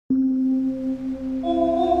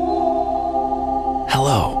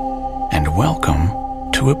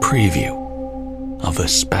to a preview of a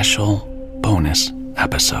special bonus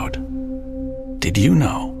episode. Did you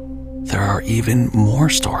know there are even more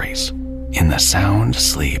stories in the Sound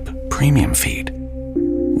Sleep Premium feed?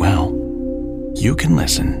 Well, you can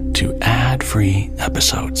listen to ad-free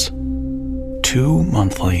episodes, 2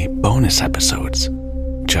 monthly bonus episodes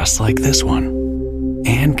just like this one,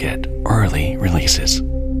 and get early releases,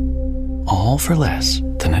 all for less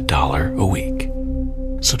than $1 a week.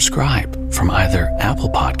 Subscribe from either Apple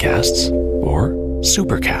Podcasts or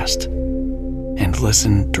Supercast and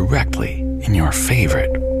listen directly in your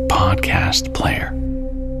favorite podcast player.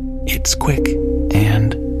 It's quick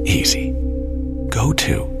and easy. Go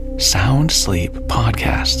to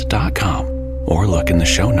soundsleeppodcast.com or look in the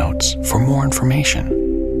show notes for more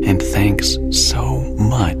information. And thanks so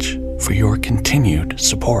much for your continued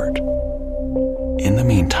support. In the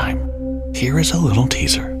meantime, here is a little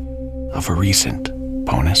teaser of a recent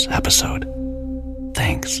bonus episode.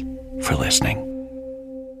 Thanks for listening.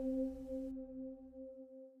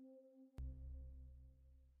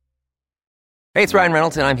 Hey, it's Ryan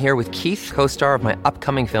Reynolds, and I'm here with Keith, co-star of my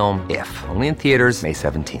upcoming film, If, only in theaters May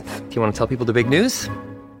 17th. Do you want to tell people the big news?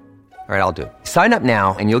 All right, I'll do it. Sign up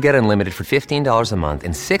now and you'll get unlimited for $15 a month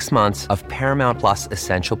and 6 months of Paramount Plus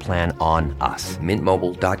Essential Plan on us.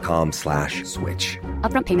 MintMobile.com/switch.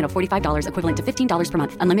 Upfront payment of $45 equivalent to $15 per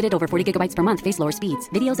month. Unlimited over 40 gigabytes per month. Face lower speeds.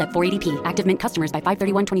 Videos at 480p. Active Mint customers by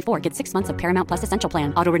 531.24 get 6 months of Paramount Plus Essential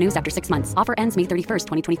Plan. Auto renews after 6 months. Offer ends May 31st,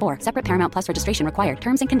 2024. Separate Paramount Plus registration required.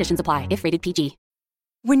 Terms and conditions apply if rated PG.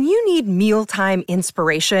 When you need mealtime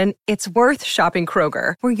inspiration, it's worth shopping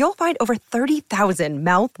Kroger, where you'll find over 30,000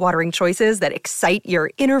 mouth-watering choices that excite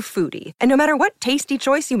your inner foodie. And no matter what tasty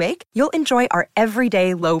choice you make, you'll enjoy our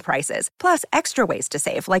everyday low prices, plus extra ways to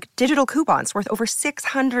save, like digital coupons worth over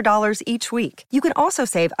 $600 each week. You can also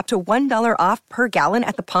save up to $1 off per gallon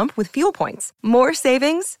at the pump with fuel points. More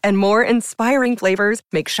savings and more inspiring flavors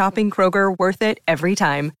make shopping Kroger worth it every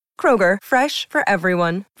time. Kroger, fresh for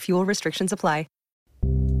everyone. Fuel restrictions apply.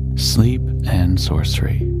 Sleep and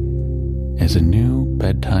Sorcery is a new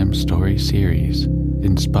bedtime story series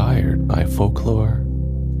inspired by folklore,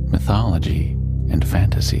 mythology, and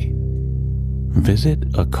fantasy. Visit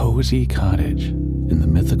a cozy cottage in the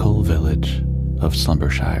mythical village of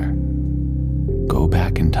Slumbershire. Go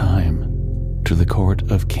back in time to the court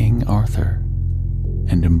of King Arthur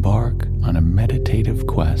and embark on a meditative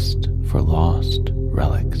quest for lost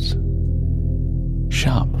relics.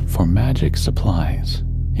 Shop for magic supplies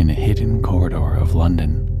in a hidden corridor of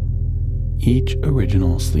London. Each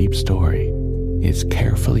original sleep story is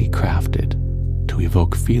carefully crafted to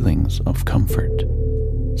evoke feelings of comfort,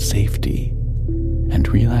 safety, and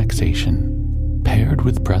relaxation, paired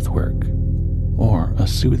with breathwork or a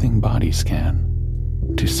soothing body scan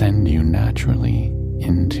to send you naturally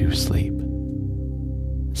into sleep.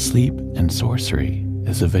 Sleep and Sorcery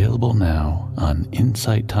is available now on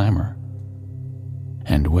Insight Timer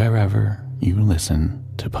and wherever you listen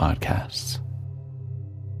to podcasts.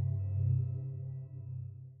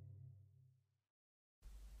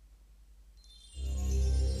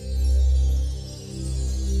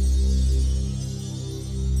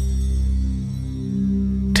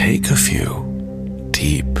 Take a few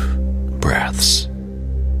deep breaths,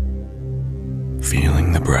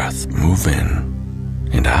 feeling the breath move in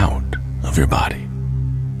and out of your body.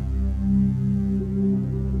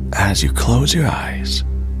 As you close your eyes,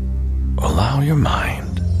 allow your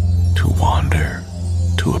mind to wander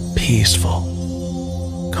to a peaceful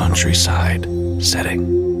countryside setting.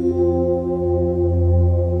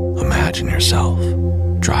 Imagine yourself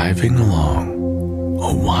driving along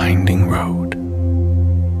a winding road,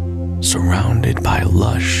 surrounded by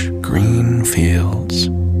lush green fields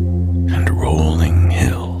and rolling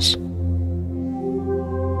hills.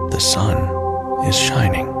 The sun is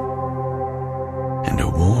shining, and a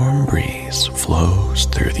warm breeze flows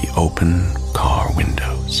through the open car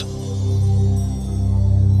windows.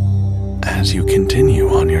 As you continue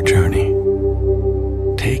on your journey,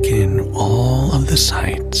 take in all of the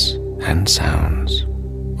sights and sounds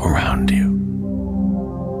around you.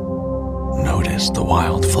 Notice the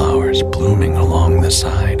wildflowers blooming along the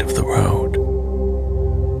side of the road,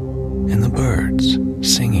 and the birds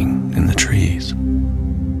singing in the trees.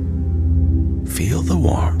 Feel the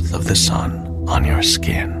warmth of the sun on your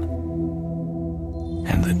skin,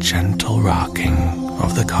 and the gentle rocking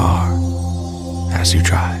of the car as you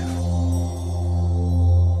drive.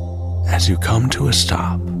 As you come to a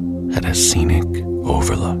stop at a scenic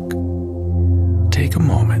overlook, take a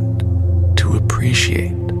moment to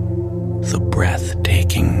appreciate the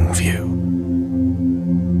breathtaking view.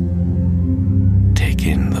 Take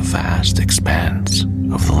in the vast expanse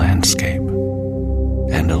of the landscape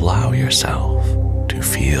and allow yourself to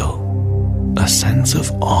feel a sense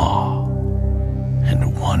of awe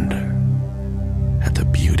and wonder at the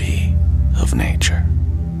beauty of nature.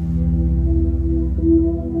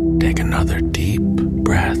 Take another deep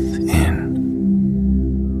breath in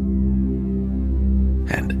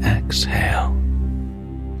and exhale.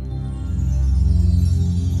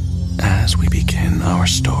 As we begin our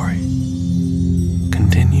story,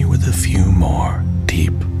 continue with a few more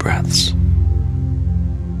deep breaths,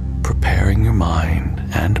 preparing your mind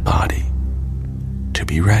and body to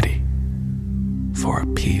be ready for a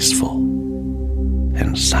peaceful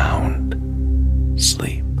and sound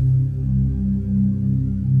sleep.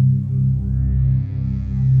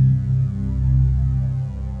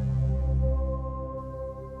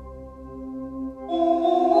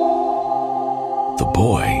 The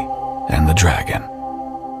Boy and the Dragon.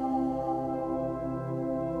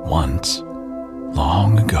 Once,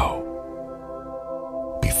 long ago,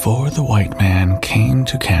 before the white man came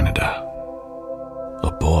to Canada,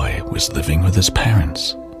 a boy was living with his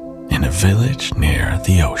parents in a village near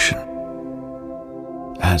the ocean.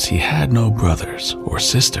 As he had no brothers or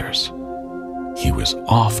sisters, he was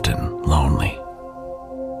often lonely,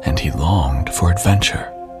 and he longed for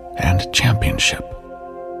adventure and championship.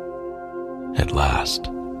 At last,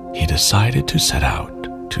 he decided to set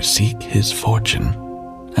out to seek his fortune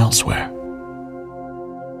elsewhere.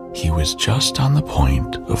 He was just on the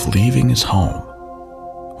point of leaving his home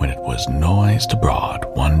when it was noised abroad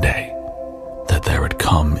one day that there had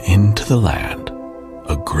come into the land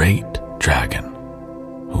a great dragon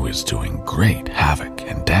who was doing great havoc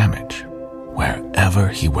and damage wherever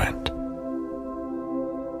he went.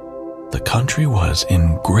 The country was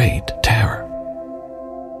in great terror,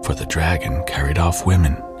 for the dragon carried off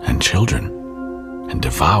women and children and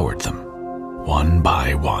devoured them one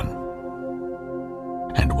by one.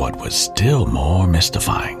 And what was still more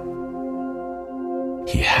mystifying,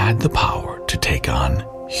 he had the power to take on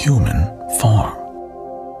human form.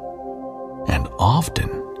 And often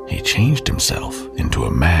he changed himself into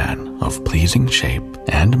a man of pleasing shape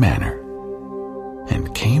and manner,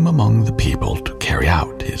 and came among the people to carry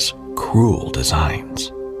out his cruel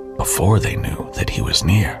designs before they knew that he was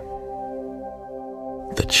near.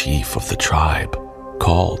 The chief of the tribe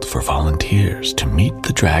called for volunteers to meet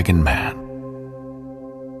the dragon man,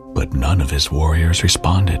 but none of his warriors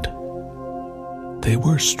responded. They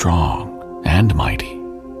were strong and mighty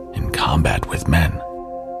in combat with men,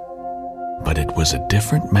 but it was a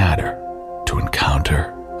different matter to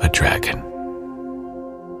encounter a dragon.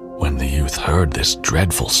 When the youth heard this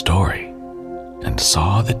dreadful story and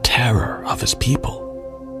saw the terror of his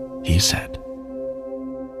people, he said,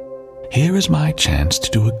 "Here is my chance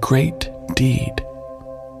to do a great deed."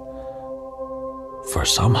 For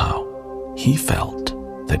somehow he felt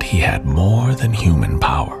that he had more than human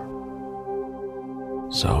power.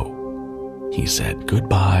 So he said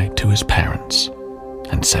goodbye to his parents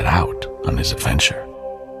and set out on his adventure.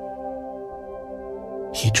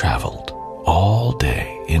 He traveled all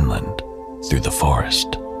day inland through the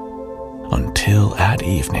forest until at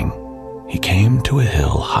evening he came to a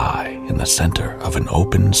hill high in the center of an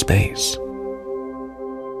open space.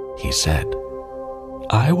 He said,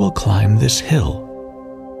 "I will climb this hill,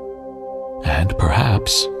 and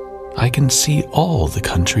perhaps I can see all the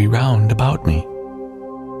country round about me."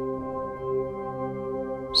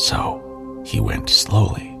 So he went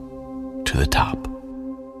slowly to the top.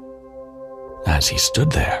 As he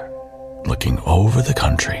stood there, looking over the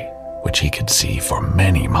country, which he could see for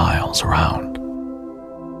many miles around,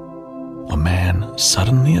 a man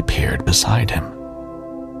suddenly appeared beside him.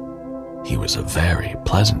 He was a very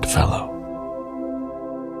pleasant fellow,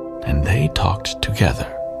 and they talked together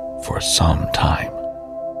for some time.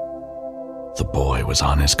 The boy was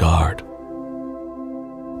on his guard,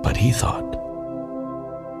 but he thought,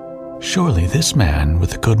 "Surely this man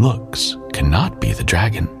with the good looks cannot be the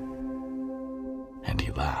dragon." And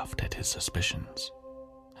he laughed at his suspicions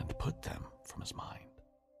and put them from his mind.